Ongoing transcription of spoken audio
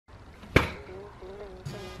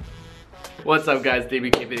What's up guys,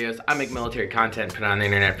 DwkVideos. I make military content, put it on the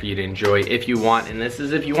internet for you to enjoy if you want, and this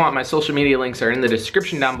is if you want. My social media links are in the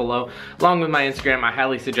description down below, along with my Instagram. I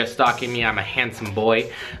highly suggest stalking me. I'm a handsome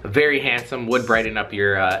boy, very handsome, would brighten up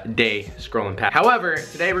your day scrolling past. However,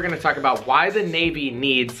 today we're gonna talk about why the Navy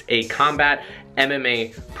needs a combat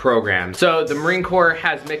MMA program. So the Marine Corps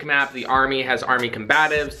has MCMAP, the Army has Army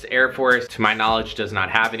Combatives, Air Force, to my knowledge, does not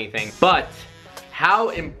have anything. But how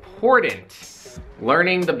important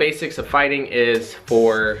learning the basics of fighting is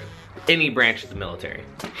for any branch of the military.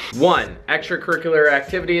 One, extracurricular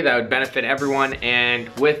activity that would benefit everyone, and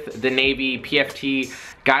with the Navy PFT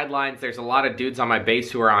guidelines, there's a lot of dudes on my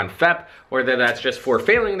base who are on FEP, whether that's just for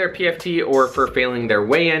failing their PFT or for failing their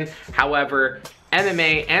weigh-in. However,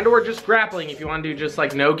 MMA and or just grappling, if you want to do just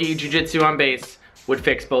like no-gi jiu-jitsu on base, would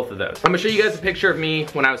fix both of those. I'm gonna show you guys a picture of me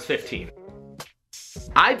when I was 15.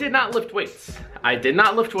 I did not lift weights. I did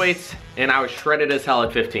not lift weights, and I was shredded as hell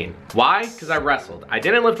at 15. Why? Because I wrestled. I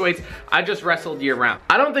didn't lift weights, I just wrestled year round.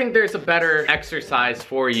 I don't think there's a better exercise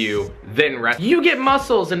for you than wrestling. You get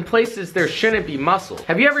muscles in places there shouldn't be muscles.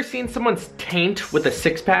 Have you ever seen someone's taint with a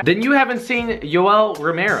six-pack? Then you haven't seen Yoel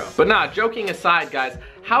Romero. But nah, joking aside, guys,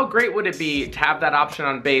 how great would it be to have that option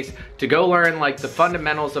on base to go learn like the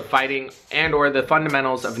fundamentals of fighting and or the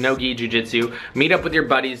fundamentals of no-gi jiu-jitsu, meet up with your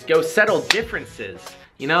buddies, go settle differences.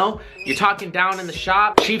 You know, you're talking down in the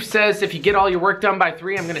shop. Chief says, if you get all your work done by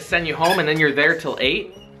 3, I'm gonna send you home, and then you're there till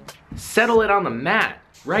 8. Settle it on the mat,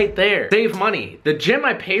 right there. Save money. The gym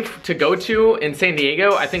I pay to go to in San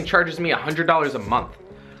Diego, I think charges me $100 a month.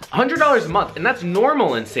 $100 a month, and that's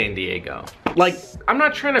normal in San Diego. Like, I'm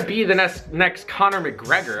not trying to be the next Conor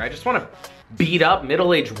McGregor. I just wanna beat up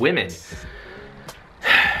middle-aged women.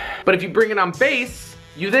 But if you bring it on base,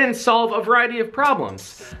 you then solve a variety of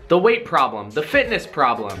problems. The weight problem, the fitness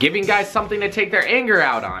problem, giving guys something to take their anger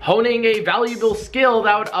out on, honing a valuable skill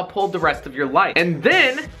that would uphold the rest of your life. And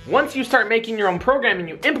then, once you start making your own program and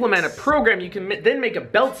you implement a program, you can then make a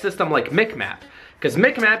belt system like MCMAP. Because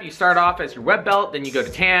MCMAP, you start off as your web belt, then you go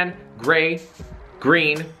to tan, gray,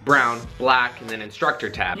 green, brown, black, and then instructor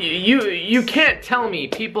tab. You can't tell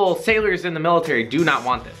me sailors in the military do not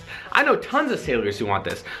want this. I know tons of sailors who want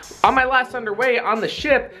this. On my last underway on the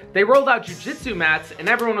ship, they rolled out jiu-jitsu mats and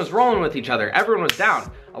everyone was rolling with each other. Everyone was down.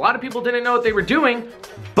 A lot of people didn't know what they were doing,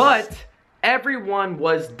 but everyone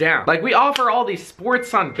was down. Like, we offer all these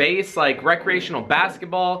sports on base, like recreational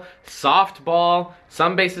basketball, softball.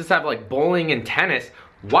 Some bases have like bowling and tennis.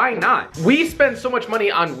 Why not? We spend so much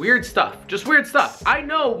money on weird stuff, just weird stuff. I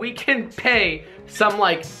know we can pay some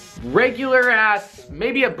like regular ass,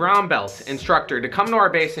 maybe a brown belt instructor to come to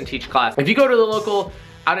our base and teach class. If you go to the local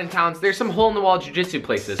out in towns, there's some hole-in-the-wall jiu-jitsu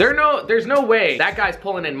places. There's no way that guy's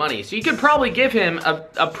pulling in money. So you could probably give him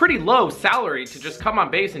a pretty low salary to just come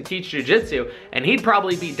on base and teach jiu-jitsu, and he'd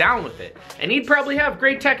probably be down with it. And he'd probably have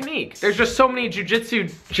great technique. There's just so many jiu-jitsu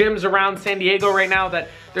gyms around San Diego right now that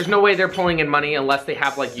there's no way they're pulling in money unless they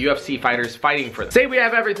have like UFC fighters fighting for them. Say we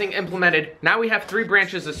have everything implemented. Now we have 3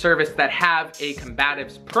 branches of service that have a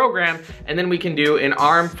combatives program, and then we can do an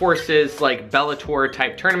armed forces like Bellator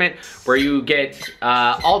type tournament where you get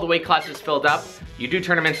all the weight classes filled up. You do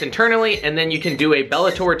tournaments internally, and then you can do a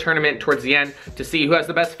Bellator tournament towards the end to see who has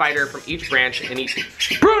the best fighter from each branch in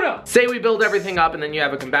each. Bruno! Say we build everything up, and then you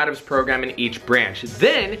have a combatives program in each branch.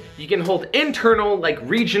 Then you can hold internal, like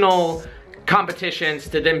regional competitions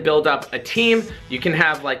to then build up a team. You can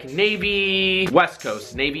have like Navy West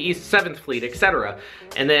Coast, Navy East 7th Fleet, etc.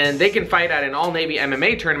 And then they can fight at an all-Navy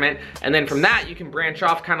MMA tournament, and then from that you can branch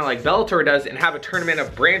off kind of like Bellator does and have a tournament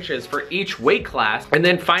of branches for each weight class, and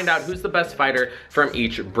then find out who's the best fighter from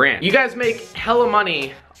each branch. You guys make hella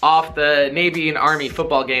money off the Navy and Army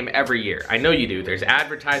football game every year. I know you do. There's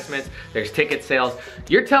advertisements, there's ticket sales.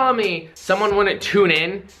 You're telling me someone wouldn't tune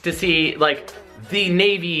in to see like the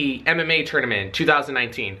Navy MMA tournament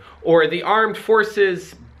 2019 or the Armed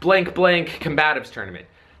Forces blank blank combatives tournament?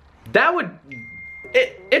 That would,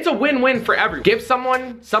 it's a win-win for everyone. Give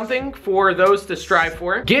someone something for those to strive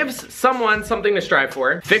for, gives someone something to strive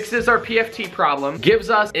for, fixes our PFT problem, gives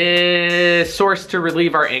us a source to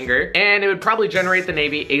relieve our anger, and it would probably generate the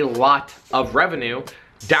Navy a lot of revenue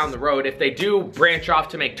down the road if they do branch off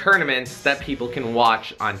to make tournaments that people can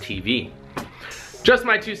watch on TV. Just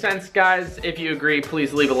my 2 cents, guys. If you agree,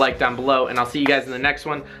 please leave a like down below, and I'll see you guys in the next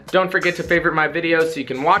one. Don't forget to favorite my videos so you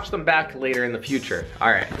can watch them back later in the future.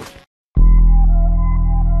 All right.